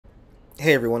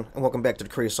Hey everyone, and welcome back to the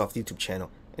CreatorSoft YouTube channel.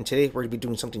 And today we're going to be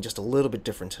doing something just a little bit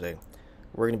different today.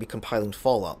 We're going to be compiling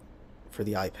Fallout for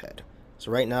the iPad. So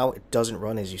right now it doesn't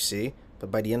run as you see, but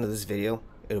by the end of this video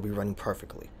it'll be running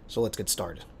perfectly. So let's get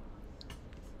started.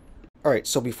 Alright,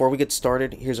 so before we get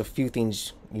started, here's a few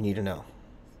things you need to know.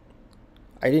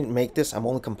 I didn't make this, I'm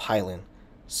only compiling.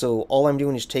 So all I'm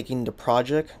doing is taking the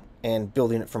project and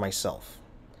building it for myself.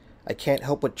 I can't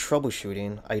help with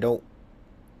troubleshooting. I don't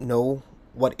know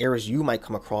what errors you might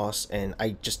come across, and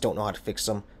I just don't know how to fix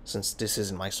them since this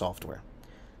isn't my software.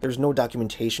 There's no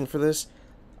documentation for this.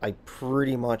 I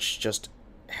pretty much just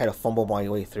had to fumble my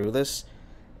way through this,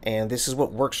 and this is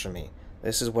what works for me.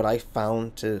 This is what I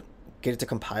found to get it to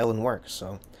compile and work.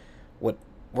 So what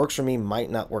works for me might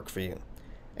not work for you.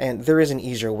 And there is an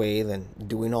easier way than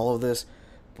doing all of this,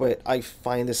 but I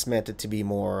find this method to be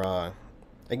more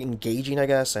engaging, I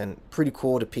guess, and pretty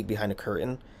cool to peek behind the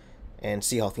curtain and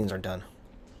see how things are done.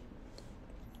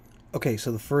 Okay,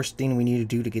 so the first thing we need to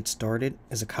do to get started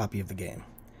is a copy of the game.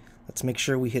 Let's make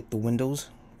sure we hit the Windows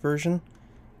version,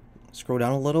 scroll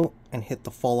down a little, and hit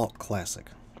the Fallout Classic.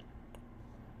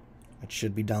 It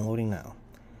should be downloading now.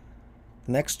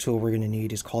 The next tool we're going to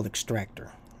need is called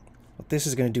Extractor. What this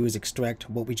is going to do is extract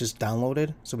what we just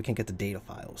downloaded so we can get the data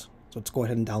files. So let's go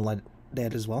ahead and download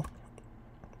that as well.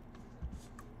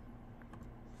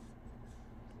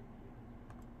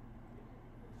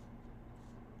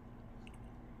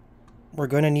 We're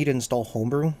going to need to install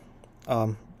Homebrew.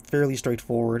 Fairly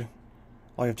straightforward.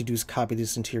 All you have to do is copy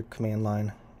this into your command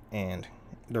line, and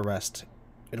the rest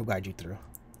it'll guide you through.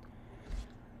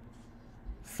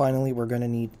 Finally, we're going to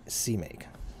need CMake.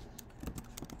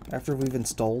 After we've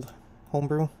installed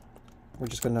Homebrew, we're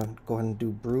just going to go ahead and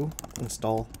do brew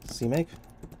install CMake.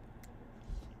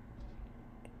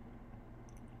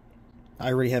 I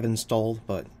already have it installed,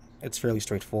 but it's fairly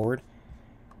straightforward.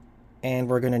 And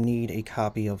we're going to need a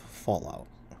copy of Fallout.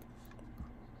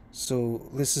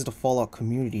 So this is the Fallout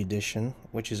Community Edition,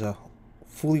 which is a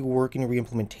fully working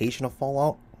reimplementation of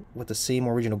Fallout with the same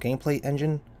original gameplay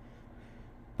engine,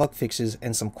 bug fixes,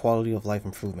 and some quality of life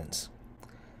improvements.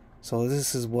 So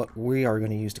this is what we are going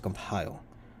to use to compile.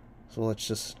 So let's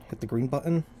just hit the green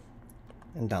button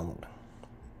and download.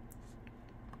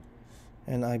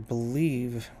 And I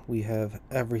believe we have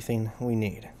everything we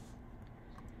need.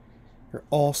 You're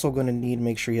also going to need to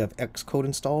make sure you have Xcode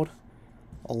installed,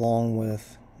 along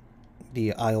with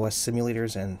the iOS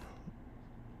simulators and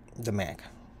the Mac,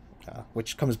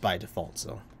 which comes by default.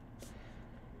 So,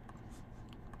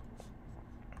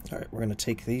 all right, we're going to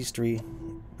take these three,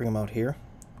 bring them out here.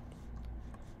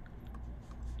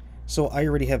 So I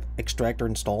already have Extractor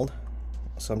installed,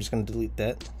 so I'm just going to delete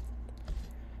that.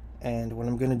 And what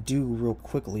I'm going to do real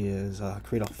quickly is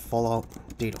create a Fallout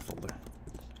data folder.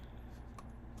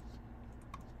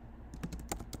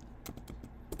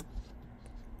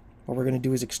 What we're going to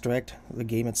do is extract the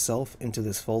game itself into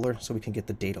this folder so we can get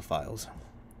the data files,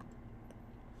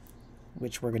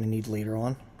 which we're going to need later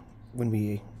on when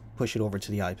we push it over to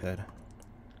the iPad.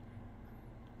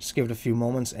 Just give it a few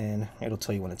moments and it'll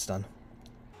tell you when it's done.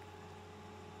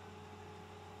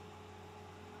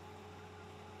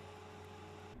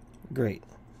 Great,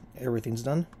 everything's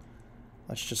done.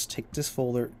 Let's just take this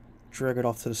folder, drag it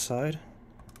off to the side.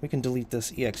 We can delete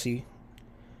this exe.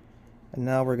 And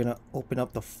now we're going to open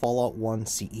up the Fallout 1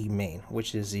 CE main,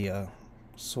 which is the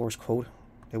source code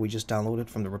that we just downloaded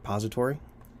from the repository.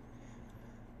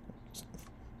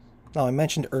 Now, I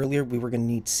mentioned earlier we were going to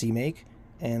need CMake,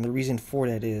 and the reason for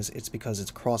that is it's because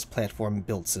it's a cross-platform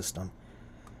build system.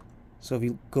 So if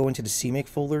you go into the CMake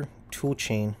folder,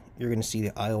 toolchain, you're going to see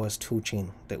the iOS toolchain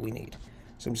that we need.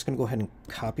 So I'm just going to go ahead and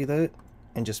copy that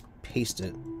and just paste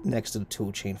it next to the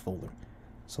toolchain folder.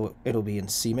 So it'll be in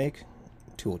CMake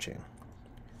toolchain.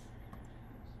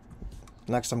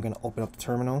 Next, I'm going to open up the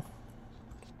terminal,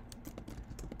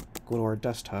 go to our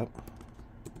desktop,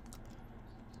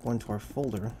 go into our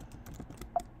folder,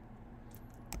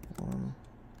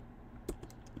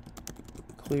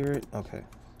 clear it. Okay,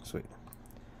 sweet.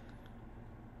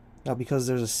 Now, because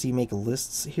there's a CMake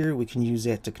lists here, we can use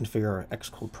that to configure our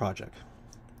Xcode project.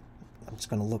 I'm just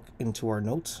going to look into our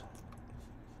notes.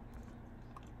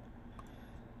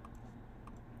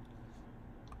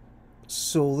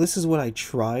 So this is what I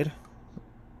tried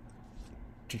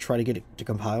to try to get it to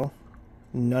compile.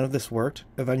 None of this worked.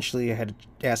 Eventually I had to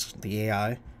ask the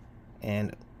AI,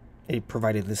 and it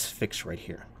provided this fix right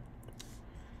here.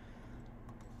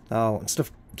 Now,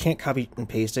 stuff can't copy and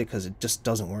paste it because it just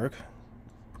doesn't work.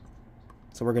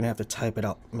 So we're going to have to type it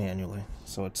out manually.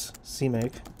 So it's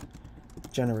CMake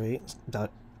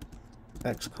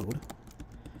generate.xcode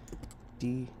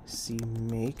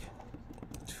dcmake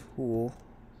tool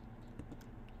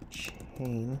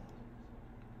chain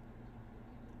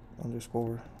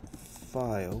underscore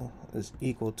file is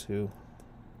equal to,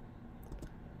 I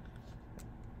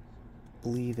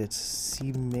believe it's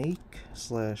cmake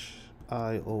slash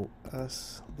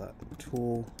ios dot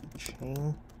tool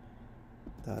chain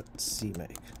dot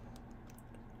cmake.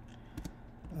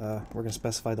 We're going to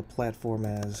specify the platform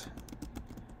as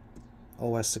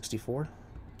OS 64.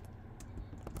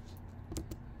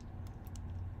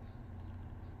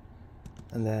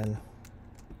 And then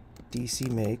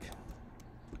dcmake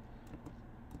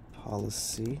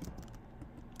policy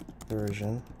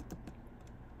version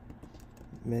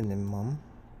minimum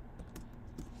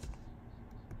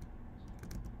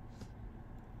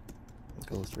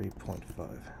go 3.5.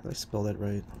 Did I spell that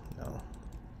right? No.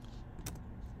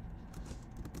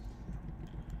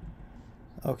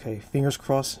 Okay, fingers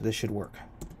crossed this should work.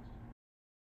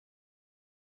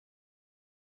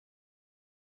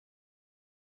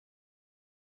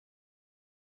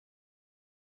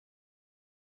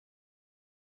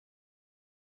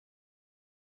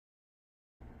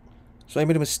 So I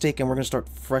made a mistake and we're going to start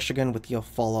fresh again with the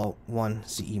Fallout 1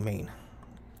 CE main.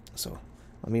 So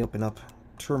let me open up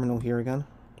terminal here again.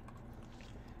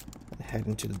 And head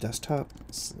into the desktop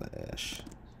slash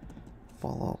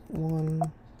Fallout 1.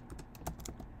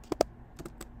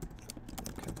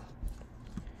 Okay.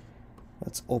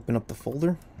 Let's open up the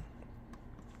folder.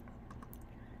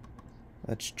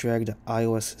 Let's drag the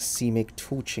iOS CMake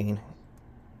toolchain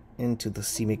into the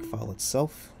CMake file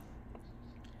itself.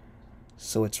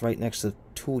 So it's right next to the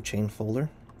toolchain folder.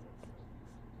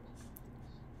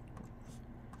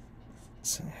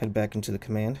 Let's head back into the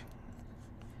command.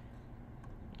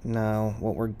 Now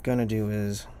what we're gonna do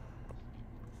is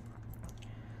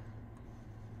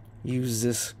use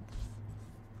this.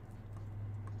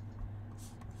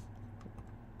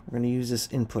 We're gonna use this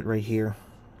input right here.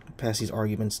 Pass these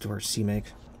arguments to our CMake.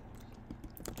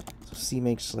 So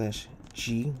CMake slash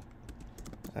G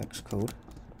Xcode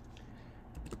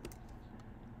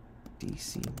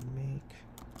dcmake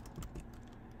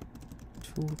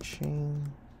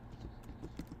toolchain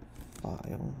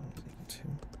file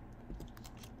toolchain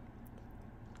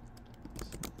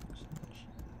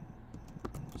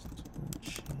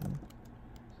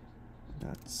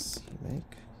dot cmake.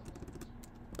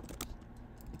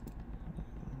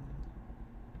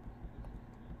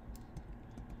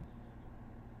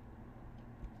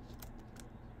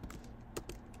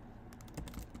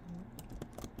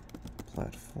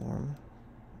 Platform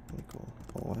equal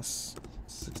OS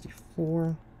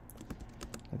 64,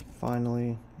 and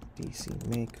finally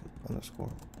dcmake underscore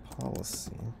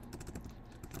policy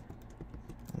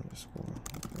underscore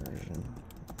version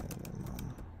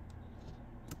minimum.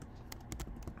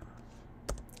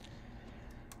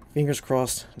 Fingers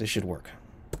crossed this should work.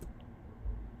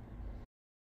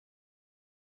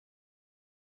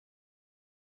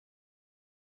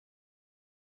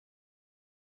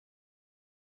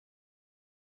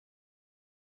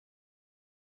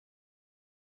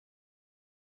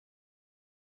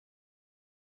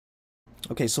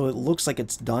 Okay, so it looks like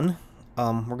it's done.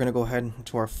 We're going to go ahead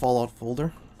to our Fallout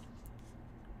folder.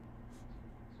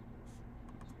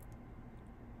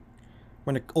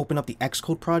 We're going to open up the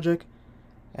Xcode project,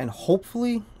 and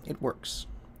hopefully it works.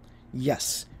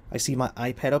 Yes, I see my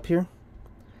iPad up here.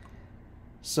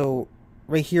 So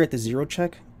right here at the 0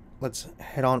 check, let's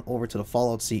head on over to the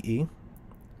Fallout CE.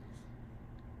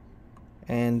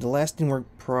 And the last thing we're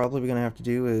probably going to have to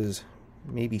do is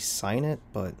maybe sign it,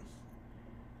 but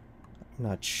I'm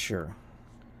not sure.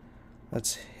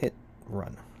 Let's hit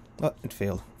run. Oh, it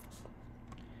failed.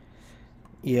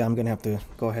 Yeah, I'm going to have to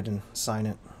go ahead and sign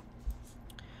it.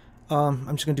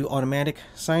 I'm just going to do automatic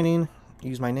signing,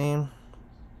 use my name.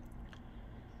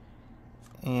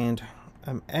 And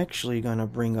I'm actually going to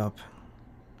bring up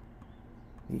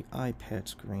the iPad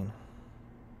screen.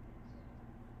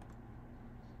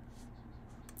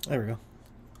 There we go.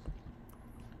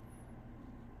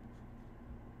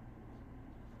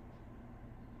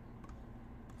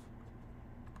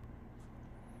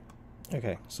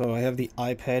 Okay, so I have the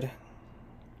iPad at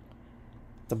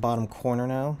the bottom corner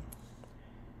now.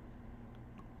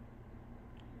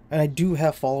 And I do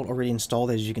have Fallout already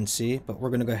installed, as you can see, but we're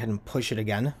going to go ahead and push it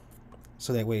again.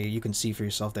 So that way you can see for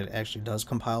yourself that it actually does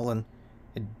compile and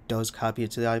it does copy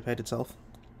it to the iPad itself.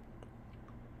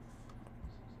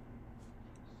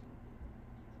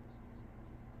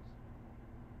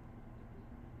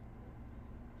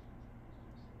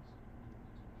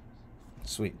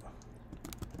 Sweet.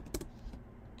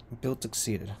 Build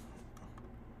succeeded.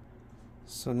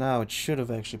 So now it should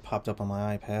have actually popped up on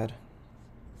my iPad.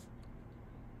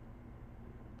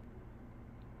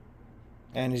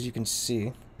 And as you can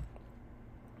see,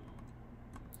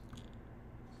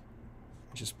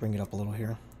 Just bring it up a little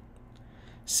here.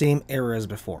 Same error as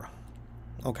before.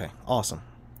 Okay, awesome.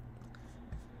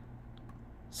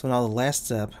 So now the last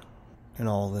step in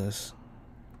all this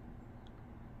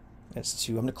is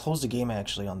to, I'm going to close the game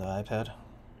actually on the iPad.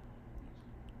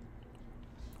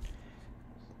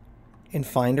 In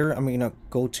Finder, I'm going to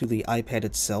go to the iPad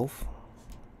itself.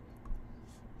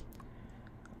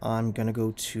 I'm going to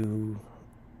go to,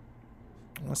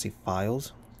 let's see,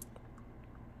 Files.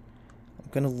 I'm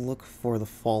going to look for the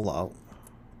Fallout.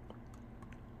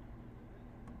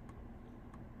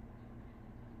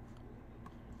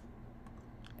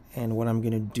 And what I'm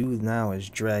going to do now is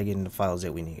drag in the files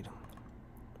that we need.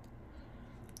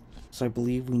 So I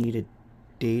believe we needed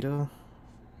data,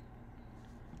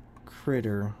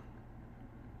 critter,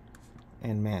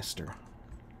 and master.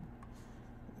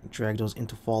 Drag those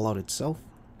into Fallout itself.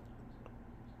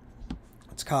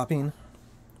 It's copying.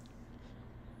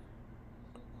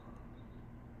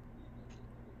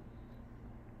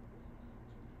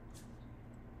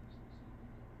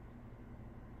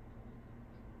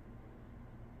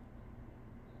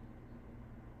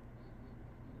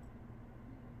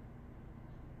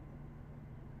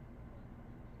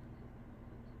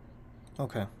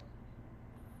 Okay.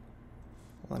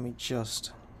 Let me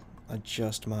just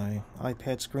adjust my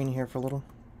iPad screen here for a little.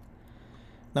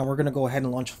 Now we're going to go ahead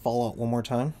and launch Fallout one more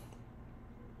time.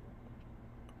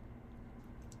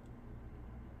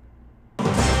 And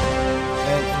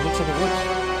it looks like it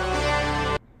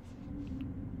works.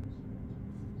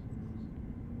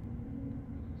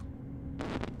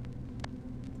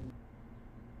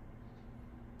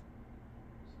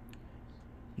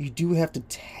 You do have to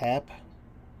tap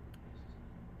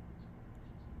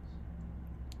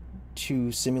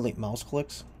to simulate mouse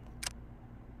clicks,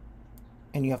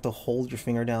 and you have to hold your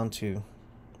finger down to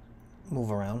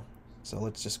move around. So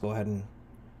let's just go ahead and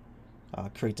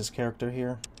create this character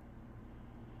here.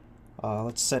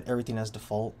 Let's set everything as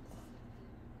default.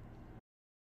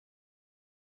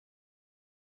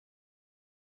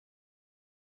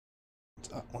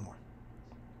 One more.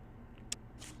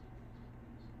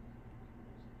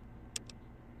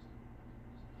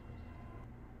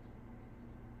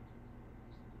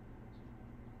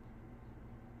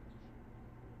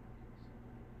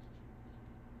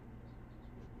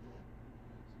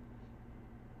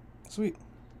 Sweet.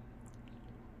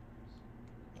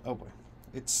 Oh boy.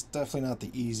 It's definitely not the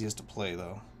easiest to play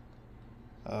though.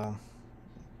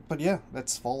 But yeah,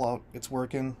 that's Fallout. It's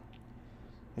working.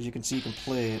 As you can see, you can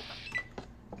play it.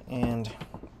 And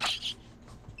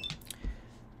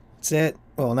it's that,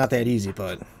 well, not that easy,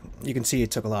 but you can see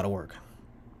it took a lot of work.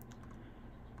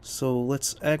 So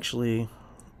let's show you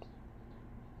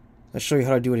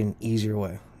how to do it in an easier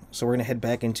way. So we're going to head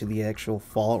back into the actual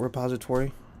Fallout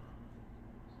repository.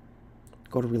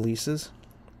 Go to Releases.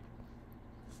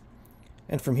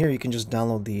 And from here you can just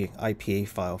download the IPA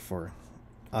file for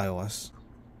iOS.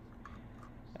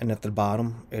 And at the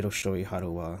bottom it'll show you how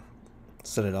to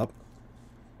set it up.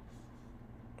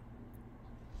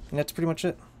 And that's pretty much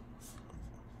it.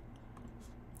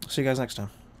 See you guys next time.